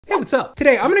Hey, what's up?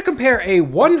 Today, I'm gonna compare a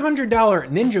 $100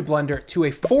 Ninja blender to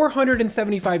a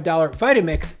 $475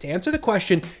 Vitamix to answer the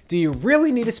question, do you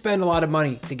really need to spend a lot of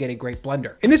money to get a great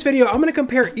blender? In this video, I'm gonna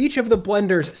compare each of the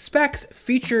blender's specs,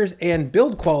 features, and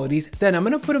build qualities. Then I'm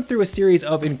gonna put them through a series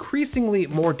of increasingly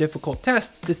more difficult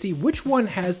tests to see which one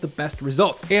has the best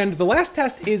results. And the last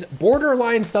test is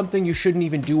borderline something you shouldn't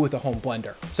even do with a home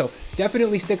blender. So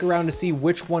definitely stick around to see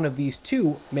which one of these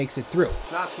two makes it through.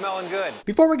 Not smelling good.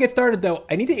 Before we get started though,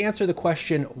 I need to answer the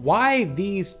question, why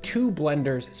these two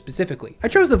blenders specifically? I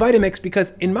chose the Vitamix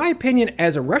because in my opinion,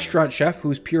 as a restaurant chef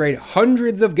who's pureed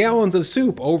hundreds of gallons of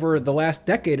soup over the last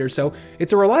decade or so,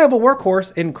 it's a reliable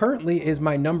workhorse and currently is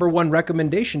my #1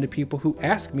 recommendation to people who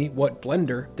ask me what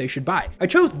blender they should buy. I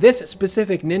chose this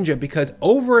specific Ninja because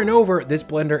over and over, this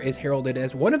blender is heralded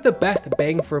as one of the best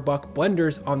bang for buck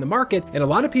blenders on the market, and a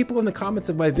lot of people in the comments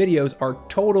of my videos are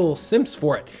total simps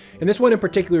for it. And this one in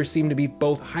particular seemed to be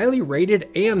both highly rated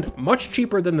and much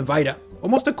cheaper than the Vita,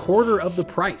 almost a quarter of the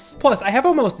price. Plus, I have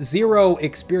almost zero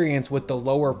experience with the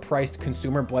lower priced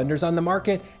consumer blenders on the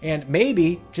market, and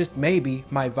maybe, just maybe,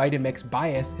 my Vitamix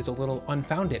bias is a little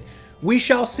unfounded. We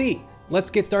shall see. Let's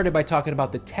get started by talking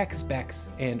about the tech specs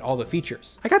and all the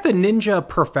features. I got the Ninja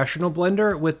Professional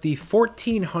blender with the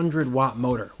 1400 watt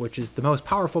motor, which is the most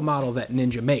powerful model that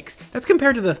Ninja makes. That's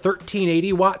compared to the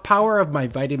 1380 watt power of my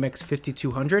Vitamix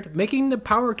 5200, making the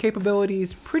power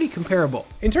capabilities pretty comparable.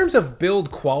 In terms of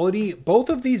build quality, both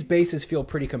of these bases feel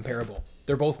pretty comparable.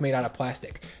 They're both made out of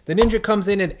plastic. The Ninja comes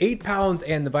in at 8 pounds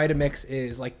and the Vitamix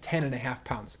is like 10.5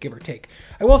 pounds, give or take.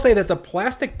 I will say that the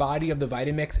plastic body of the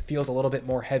Vitamix feels a little bit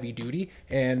more heavy duty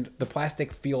and the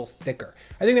plastic feels thicker.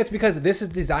 I think that's because this is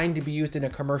designed to be used in a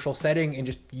commercial setting and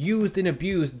just used and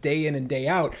abused day in and day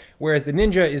out, whereas the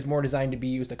Ninja is more designed to be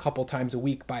used a couple times a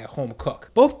week by a home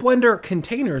cook. Both blender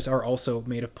containers are also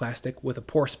made of plastic with a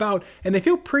pour spout, and they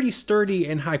feel pretty sturdy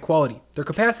and high quality. Their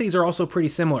capacities are also pretty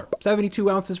similar, 72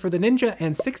 ounces for the Ninja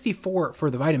and 64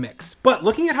 for the Vitamix. But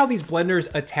looking at how these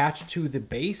blenders attach to the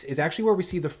base is actually where we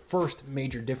see the first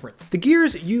major difference. The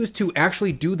gears used to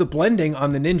actually do the blending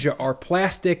on the Ninja are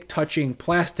plastic touching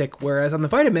plastic, whereas on the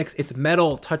Vitamix, it's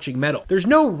metal touching metal. There's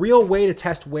no real way to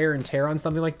test wear and tear on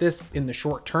something like this in the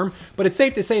short term, but it's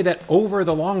safe to say that over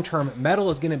the long term, metal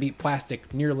is gonna beat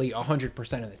plastic nearly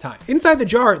 100% of the time. Inside the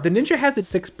jar, the Ninja has a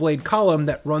 6-blade column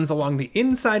that runs along the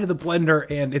inside of the blender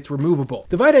and it's removable.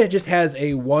 The Vita just has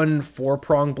a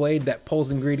 4-prong blade that pulls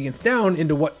ingredients down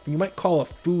into what you might call a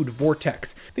food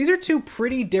vortex. These are two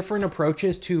pretty different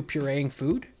approaches to pureeing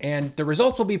food, and the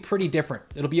results will be pretty different.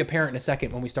 It'll be apparent in a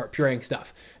second when we start pureeing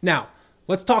stuff. Now,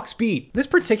 let's talk speed. This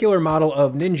particular model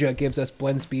of Ninja gives us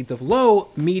blend speeds of low,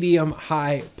 medium,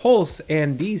 high, pulse,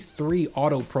 and these 3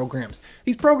 auto programs.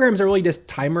 These programs are really just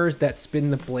timers that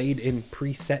spin the blade in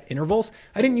preset intervals.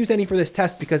 I didn't use any for this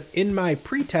test because in my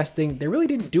pre-testing, they really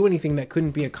didn't do anything that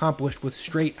couldn't be accomplished with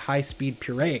straight high-speed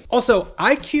pureeing. Also,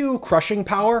 IQ crushing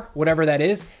power, whatever that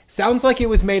is, sounds like it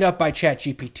was made up by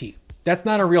ChatGPT. That's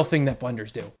not a real thing that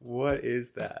blenders do. What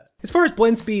is that? As far as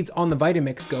blend speeds on the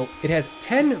Vitamix go, it has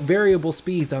 10 variable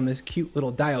speeds on this cute little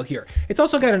dial here. It's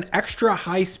also got an extra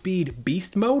high speed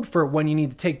beast mode for when you need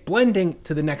to take blending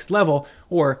to the next level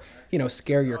or, you know,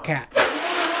 scare your cat.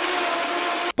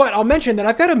 But I'll mention that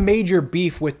I've got a major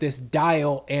beef with this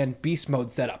dial and beast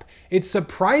mode setup. It's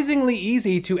surprisingly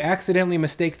easy to accidentally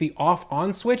mistake the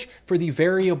off-on switch for the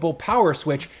variable power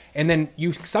switch, and then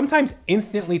you sometimes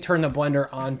instantly turn the blender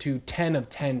on to 10 of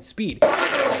 10 speed.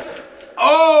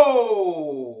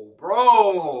 Oh,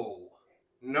 bro.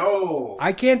 No.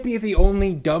 I can't be the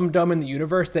only dumb in the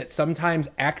universe that sometimes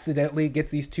accidentally gets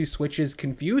these two switches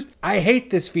confused. I hate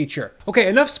this feature. Okay,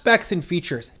 enough specs and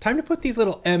features. Time to put these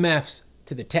little MFs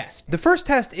to the test. The first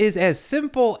test is as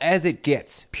simple as it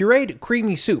gets. Pureed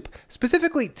creamy soup,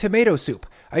 specifically tomato soup.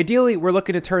 Ideally, we're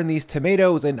looking to turn these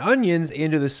tomatoes and onions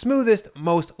into the smoothest,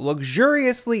 most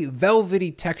luxuriously velvety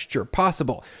texture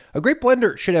possible. A great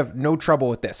blender should have no trouble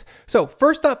with this. So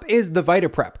first up is the Vita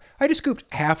Prep. I just scooped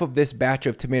half of this batch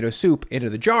of tomato soup into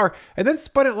the jar and then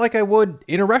spun it like I would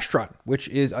in a restaurant, which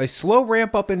is a slow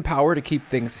ramp up in power to keep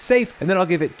things safe, and then I'll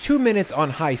give it 2 minutes on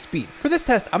high speed. For this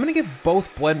test, I'm gonna give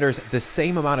both blenders the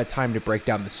same amount of time to break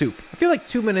down the soup. I feel like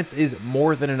 2 minutes is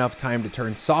more than enough time to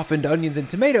turn softened onions and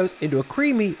tomatoes into a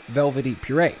creamy, velvety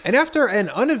puree. And after an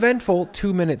uneventful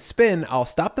 2-minute spin, I'll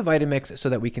stop the Vitamix so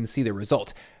that we can see the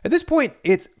result. At this point,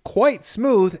 it's quite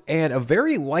smooth and a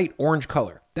very light orange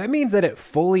color. That means that it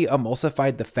fully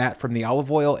emulsified the fat from the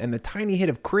olive oil and the tiny hit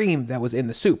of cream that was in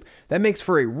the soup. That makes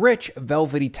for a rich,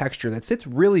 velvety texture that sits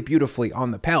really beautifully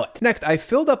on the palate. Next, I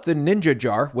filled up the Ninja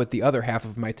jar with the other half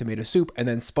of my tomato soup and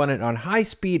then spun it on high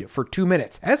speed for 2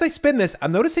 minutes. As I spin this,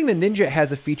 I'm noticing the Ninja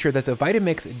has a feature that the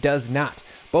Vitamix does not.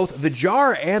 Both the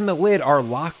jar and the lid are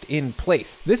locked in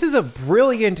place. This is a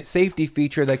brilliant safety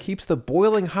feature that keeps the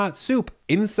boiling hot soup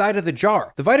inside of the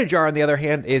jar. The Vita jar, on the other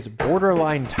hand, is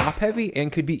borderline top heavy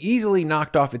and could be easily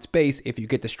knocked off its base if you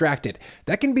get distracted.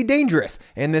 That can be dangerous,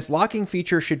 and this locking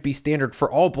feature should be standard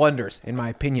for all blenders, in my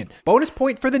opinion. Bonus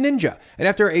point for the Ninja, and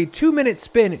after a 2-minute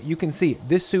spin, you can see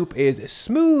this soup is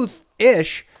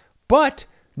smooth-ish, but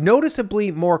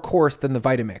noticeably more coarse than the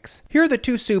Vitamix. Here are the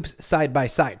two soups side by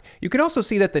side. You can also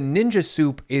see that the Ninja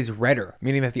soup is redder,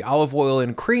 meaning that the olive oil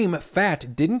and cream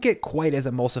fat didn't get quite as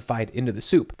emulsified into the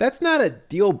soup. That's not a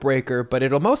deal breaker, but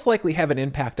it'll most likely have an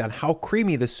impact on how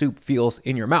creamy the soup feels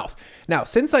in your mouth. Now,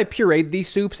 since I pureed these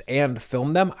soups and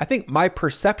filmed them, I think my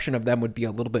perception of them would be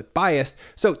a little bit biased.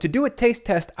 So to do a taste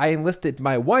test, I enlisted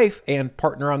my wife and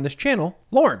partner on this channel,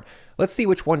 Lauren. Let's see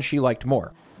which one she liked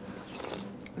more.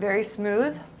 Very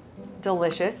smooth,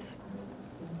 delicious.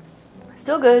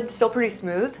 Still good, still pretty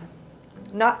smooth.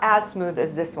 Not as smooth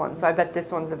as this one, so I bet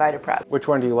this one's the Vita Prep. Which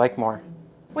one do you like more?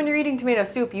 When you're eating tomato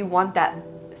soup, you want that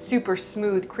super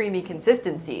smooth, creamy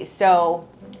consistency. So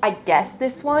I guess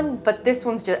this one, but this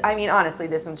one's just, I mean, honestly,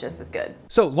 this one's just as good.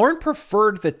 So Lauren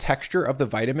preferred the texture of the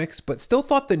Vitamix, but still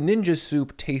thought the Ninja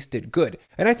soup tasted good.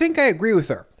 And I think I agree with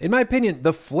her. In my opinion,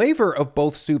 the flavor of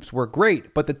both soups were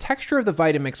great, but the texture of the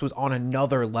Vitamix was on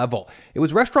another level. It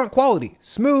was restaurant quality,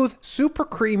 smooth, super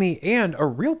creamy, and a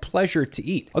real pleasure to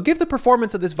eat. I'll give the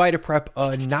performance of this Vita Prep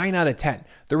a 9 out of 10.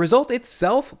 The result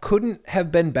itself couldn't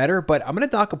have been better, but I'm gonna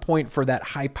dock a point for that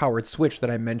high-powered switch that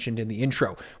I mentioned in the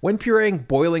intro. When pureeing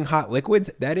boiling hot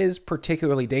liquids, that is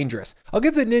particularly dangerous. I'll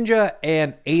give the Ninja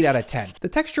an 8 out of 10. The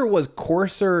texture was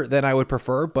coarser than I would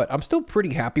prefer, but I'm still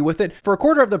pretty happy with it. For a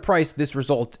quarter of the price, this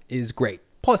result is great.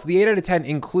 Plus, the 8 out of 10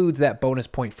 includes that bonus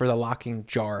point for the locking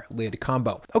jar lid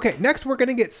combo. Okay, next we're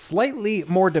gonna get slightly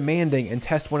more demanding and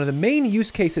test one of the main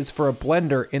use cases for a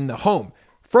blender in the home: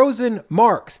 frozen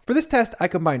margs. For this test, I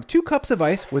combined 2 cups of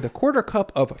ice with a 1/4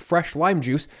 cup of fresh lime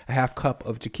juice, a 1/2 cup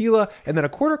of tequila, and then a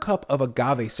 1/4 cup of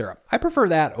agave syrup. I prefer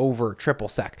that over triple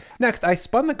sec. Next, I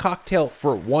spun the cocktail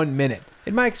for 1 minute.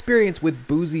 In my experience with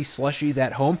boozy slushies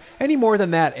at home, any more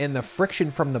than that and the friction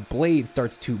from the blade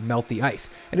starts to melt the ice.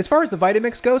 And as far as the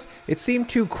Vitamix goes, it seemed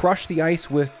to crush the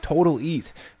ice with total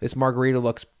ease. This margarita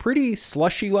looks pretty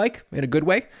slushy-like in a good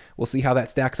way. We'll see how that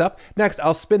stacks up. Next,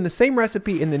 I'll spin the same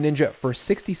recipe in the Ninja for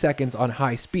 60 seconds on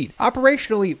high speed.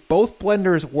 Operationally, both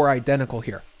blenders were identical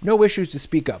here. No issues to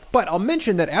speak of. But I'll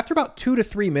mention that after about 2 to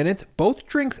 3 minutes, both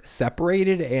drinks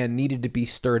separated and needed to be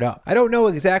stirred up. I don't know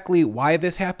exactly why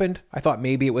this happened. I thought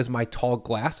maybe it was my tall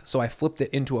glass, so I flipped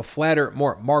it into a flatter,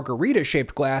 more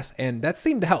margarita-shaped glass, and that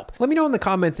seemed to help. Let me know in the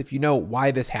comments if you know why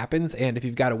this happens and if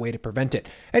you've got a way to prevent it.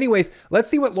 Anyways, let's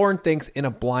see what Lauren thinks in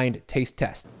a blind taste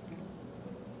test.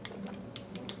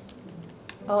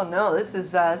 Oh no, this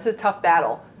is a tough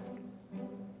battle.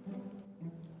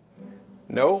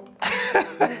 No.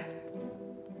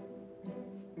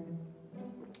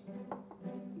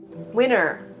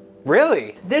 Winner.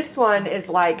 Really? This one is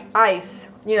like ice.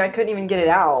 You know, I couldn't even get it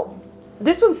out.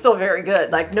 This one's still very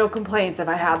good. Like, no complaints. If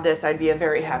I had this, I'd be a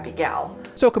very happy gal.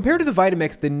 So compared to the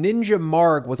Vitamix, the Ninja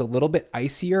Marg was a little bit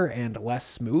icier and less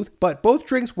smooth, but both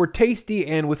drinks were tasty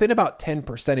and within about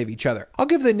 10% of each other. I'll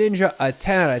give the Ninja a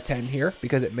 10 out of 10 here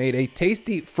because it made a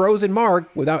tasty frozen Marg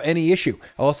without any issue.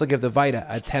 I'll also give the Vita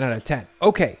a 10 out of 10.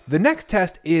 Okay, the next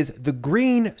test is the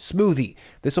green smoothie.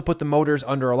 This will put the motors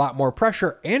under a lot more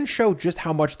pressure and show just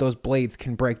how much those blades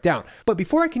can break down. But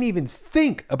before I can even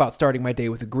think about starting my day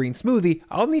with a green smoothie,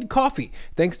 I'll need coffee.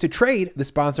 Thanks to Trade, the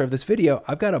sponsor of this video,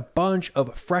 I've got a bunch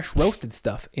of fresh roasted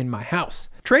stuff in my house.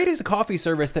 Trade is a coffee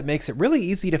service that makes it really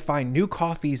easy to find new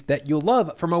coffees that you'll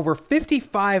love from over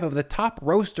 55 of the top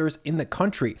roasters in the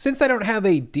country. Since I don't have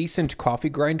a decent coffee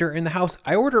grinder in the house,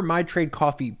 I order my Trade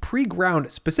coffee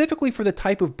pre-ground specifically for the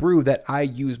type of brew that I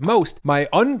use most, my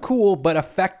uncool but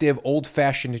effective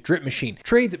old-fashioned drip machine.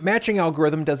 Trade's matching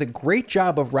algorithm does a great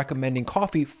job of recommending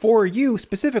coffee for you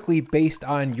specifically based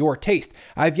on your taste.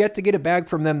 I've yet to get a bag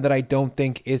from them that I don't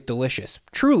think is delicious.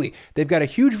 Truly, they've got a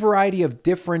huge variety of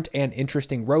different and interesting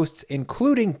interesting roasts,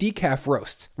 including decaf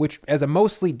roasts, which as a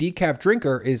mostly decaf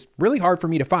drinker is really hard for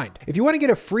me to find. If you want to get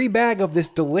a free bag of this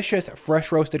delicious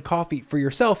fresh roasted coffee for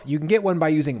yourself, you can get one by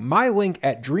using my link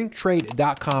at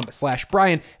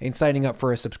drinktrade.com/Brian and signing up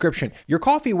for a subscription. Your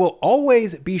coffee will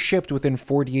always be shipped within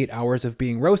 48 hours of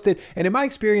being roasted, and in my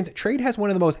experience, Trade has one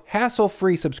of the most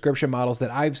hassle-free subscription models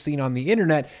that I've seen on the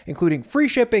internet, including free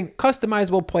shipping,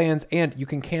 customizable plans, and you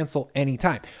can cancel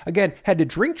anytime. Again, head to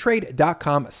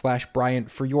drinktrade.com/Brian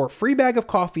for your free bag of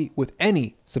coffee with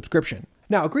any subscription.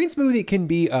 Now, a green smoothie can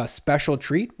be a special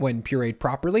treat when pureed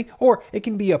properly, or it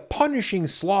can be a punishing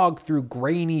slog through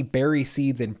grainy berry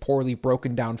seeds and poorly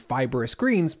broken down fibrous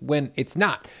greens when it's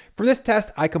not. For this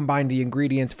test, I combined the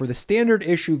ingredients for the standard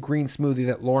issue green smoothie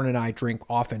that Lauren and I drink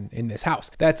often in this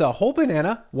house. That's a whole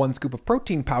banana, 1 scoop of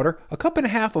protein powder, a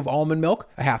 1.5 cups of almond milk,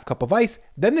 a 1/2 cup of ice,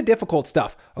 then the difficult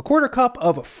stuff, a 1/4 cup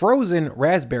of frozen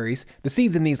raspberries. The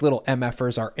seeds in these little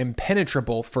MFers are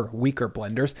impenetrable for weaker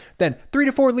blenders. Then 3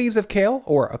 to 4 leaves of kale,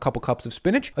 or a couple cups of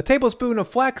spinach, a tablespoon of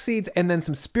flax seeds, and then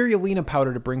some spirulina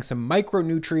powder to bring some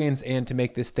micronutrients and to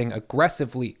make this thing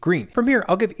aggressively green. From here,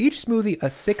 I'll give each smoothie a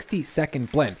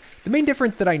 60-second blend. The main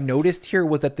difference that I noticed here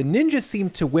was that the Ninja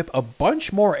seemed to whip a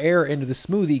bunch more air into the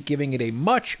smoothie, giving it a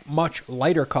much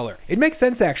lighter color. It makes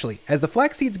sense actually. As the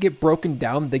flax seeds get broken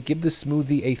down, they give the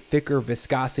smoothie a thicker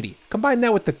viscosity. Combine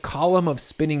that with the column of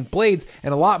spinning blades,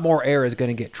 and a lot more air is going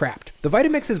to get trapped. The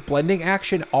Vitamix's blending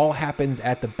action all happens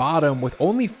at the bottom with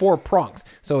only 4 prongs,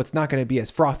 so it's not going to be as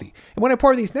frothy. And when I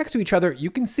pour these next to each other, you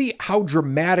can see how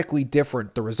dramatically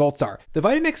different the results are. The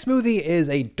Vitamix smoothie is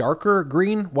a darker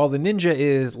green, while the Ninja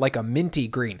is like a minty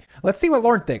green. Let's see what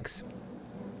Lauren thinks.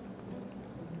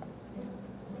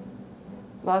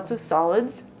 Lots of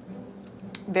solids,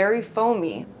 very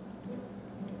foamy,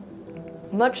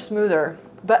 much smoother,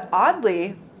 but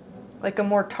oddly, like a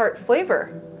more tart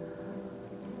flavor.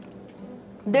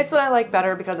 This one I like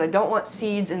better because I don't want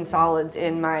seeds and solids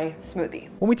in my smoothie.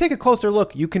 When we take a closer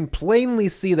look, you can plainly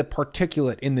see the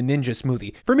particulate in the Ninja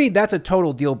smoothie. For me, that's a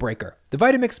total deal breaker. The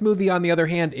Vitamix smoothie, on the other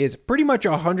hand, is pretty much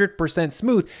 100%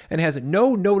 smooth and has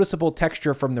no noticeable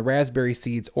texture from the raspberry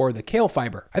seeds or the kale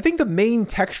fiber. I think the main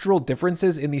textural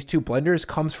differences in these two blenders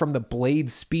comes from the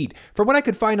blade speed. From what I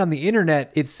could find on the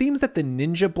internet, it seems that the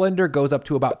Ninja blender goes up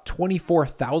to about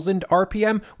 24,000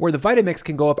 RPM, where the Vitamix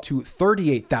can go up to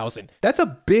 38,000. That's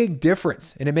a big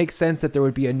difference, and it makes sense that there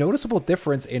would be a noticeable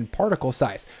difference in particle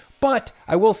size. But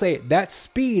I will say that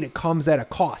speed comes at a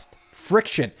cost.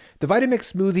 Friction. The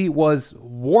Vitamix smoothie was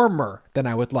warmer than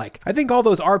I would like. I think all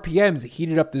those RPMs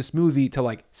heated up the smoothie to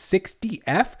like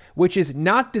 60F, which is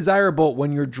not desirable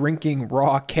when you're drinking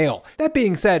raw kale. That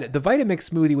being said, the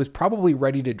Vitamix smoothie was probably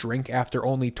ready to drink after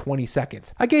only 20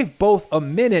 seconds. I gave both a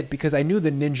minute because I knew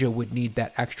the Ninja would need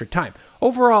that extra time.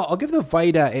 Overall, I'll give the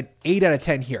Vita an 8 out of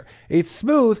 10 here. It's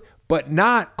smooth, but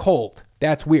not cold.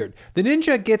 That's weird. The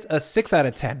Ninja gets a 6 out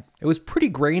of 10. It was pretty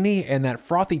grainy and that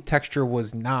frothy texture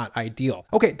was not ideal.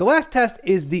 Okay, the last test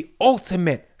is the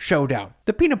ultimate showdown,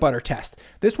 the peanut butter test.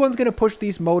 This one's gonna push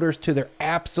these motors to their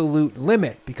absolute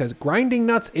limit because grinding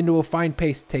nuts into a fine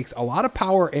paste takes a lot of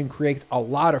power and creates a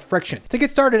lot of friction. To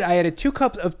get started, I added 2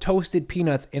 cups of toasted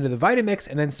peanuts into the Vitamix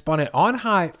and then spun it on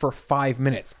high for 5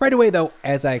 minutes. Right away though,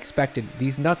 as I expected,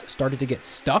 these nuts started to get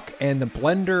stuck and the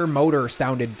blender motor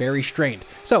sounded very strained.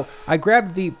 So I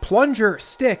grabbed the plunger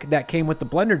stick that came with the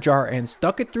blender jar and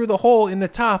stuck it through the hole in the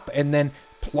top and then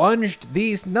plunged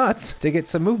these nuts to get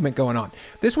some movement going on.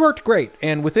 This worked great,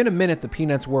 and within a minute the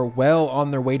peanuts were well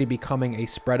on their way to becoming a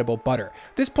spreadable butter.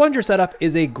 This plunger setup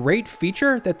is a great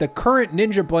feature that the current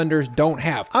Ninja blenders don't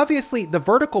have. Obviously, the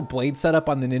vertical blade setup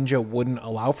on the Ninja wouldn't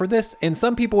allow for this, and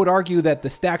some people would argue that the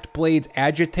stacked blades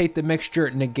agitate the mixture,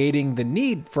 negating the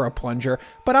need for a plunger,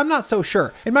 but I'm not so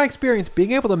sure. In my experience,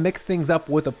 being able to mix things up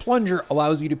with a plunger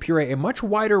allows you to puree a much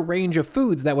wider range of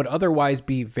foods that would otherwise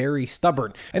be very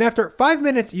stubborn. And after 5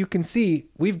 minutes, you can see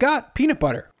we've got peanut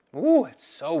butter. Ooh, it's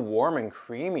so warm and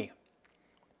creamy.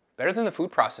 Better than the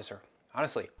food processor,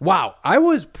 honestly. Wow, I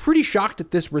was pretty shocked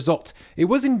at this result. It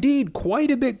was indeed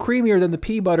quite a bit creamier than the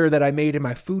pea butter that I made in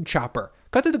my food chopper.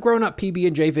 Cut to the grown-up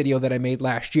PB&J video that I made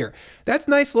last year. That's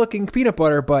nice looking peanut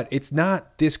butter, but it's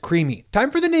not this creamy.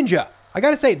 Time for the Ninja. I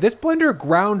gotta say, this blender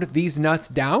ground these nuts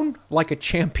down like a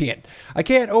champion. I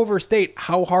can't overstate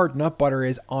how hard nut butter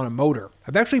is on a motor.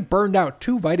 I've actually burned out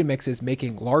 2 Vitamixes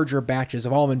making larger batches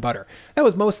of almond butter. That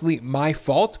was mostly my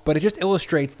fault, but it just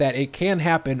illustrates that it can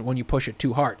happen when you push it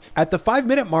too hard. At the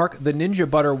 5-minute mark, the Ninja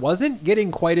butter wasn't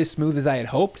getting quite as smooth as I had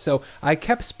hoped, so I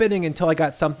kept spinning until I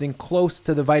got something close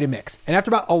to the Vitamix. And after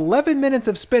about 11 minutes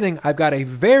of spinning, I've got a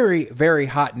very, very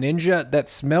hot Ninja that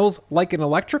smells like an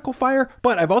electrical fire,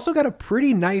 but I've also got a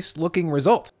pretty nice looking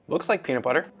result. Looks like peanut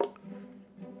butter.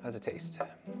 How's it taste?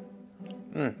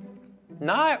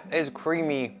 Not as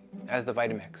creamy as the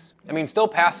Vitamix. I mean, still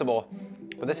passable,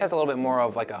 but this has a little bit more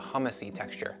of like a hummusy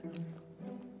texture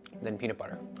than peanut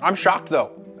butter. I'm shocked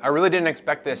though. I really didn't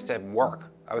expect this to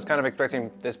work. I was kind of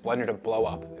expecting this blender to blow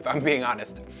up, if I'm being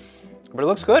honest. But it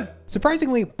looks good.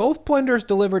 Surprisingly, both blenders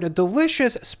delivered a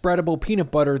delicious spreadable peanut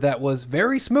butter that was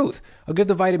very smooth. I'll give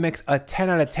the Vitamix a 10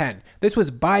 out of 10. This was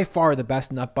by far the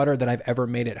best nut butter that I've ever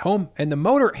made at home, and the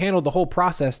motor handled the whole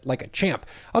process like a champ.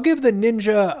 I'll give the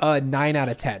Ninja a 9 out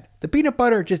of 10. The peanut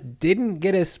butter just didn't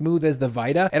get as smooth as the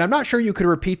Vita, and I'm not sure you could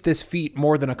repeat this feat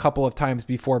more than a couple of times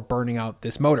before burning out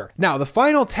this motor. Now, the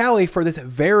final tally for this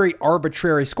very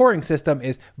arbitrary scoring system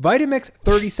is Vitamix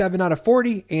 37 out of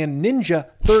 40 and Ninja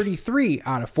 33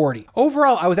 out of 40.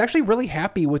 Overall, I was actually really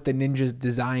happy with the Ninja's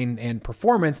design and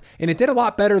performance, and it did a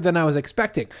lot better than I was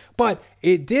expecting, but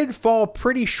it did fall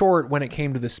pretty short when it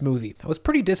came to the smoothie. I was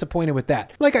pretty disappointed with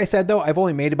that. Like I said though, I've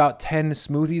only made about 10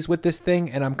 smoothies with this thing,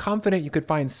 and I'm confident you could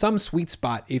find some sweet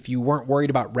spot if you weren't worried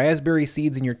about raspberry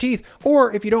seeds in your teeth,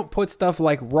 or if you don't put stuff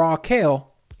like raw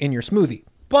kale in your smoothie.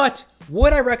 But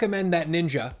would I recommend that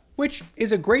Ninja, which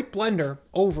is a great blender,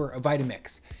 over a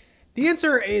Vitamix? The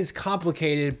answer is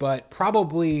complicated, but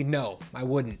probably no, I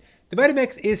wouldn't. The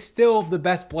Vitamix is still the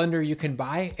best blender you can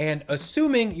buy, and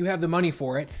assuming you have the money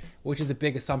for it, which is a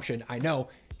big assumption, I know,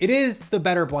 it is the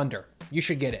better blender. You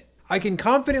should get it. I can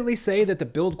confidently say that the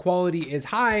build quality is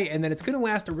high and that it's going to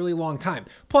last a really long time.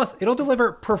 Plus, it'll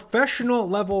deliver professional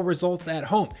level results at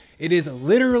home. It is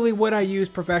literally what I use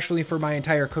professionally for my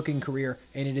entire cooking career,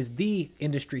 and it is the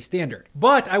industry standard.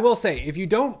 But I will say, if you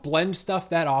don't blend stuff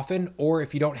that often, or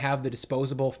if you don't have the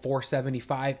disposable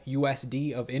 $475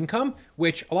 USD of income,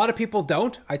 which a lot of people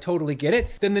don't, I totally get it,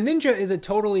 then the Ninja is a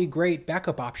totally great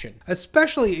backup option,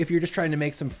 especially if you're just trying to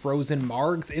make some frozen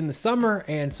margs in the summer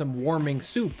and some warming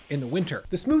soup in the winter.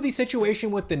 The smoothie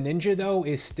situation with the Ninja though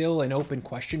is still an open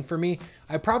question for me.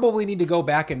 I probably need to go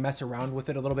back and mess around with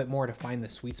it a little bit more to find the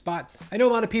sweet spot. I know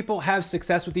a lot of people have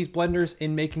success with these blenders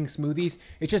in making smoothies.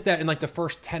 It's just that in like the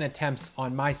first 10 attempts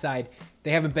on my side, they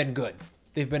haven't been good.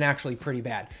 They've been actually pretty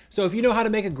bad. So if you know how to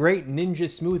make a great Ninja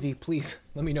smoothie, please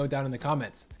let me know down in the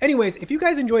comments. Anyways, if you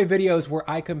guys enjoy videos where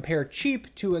I compare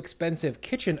cheap to expensive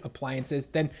kitchen appliances,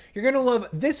 then you're gonna love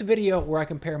this video where I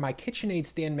compare my KitchenAid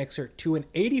stand mixer to an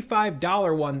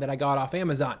 $85 one that I got off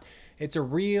Amazon. It's a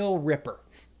real ripper.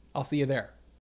 I'll see you there.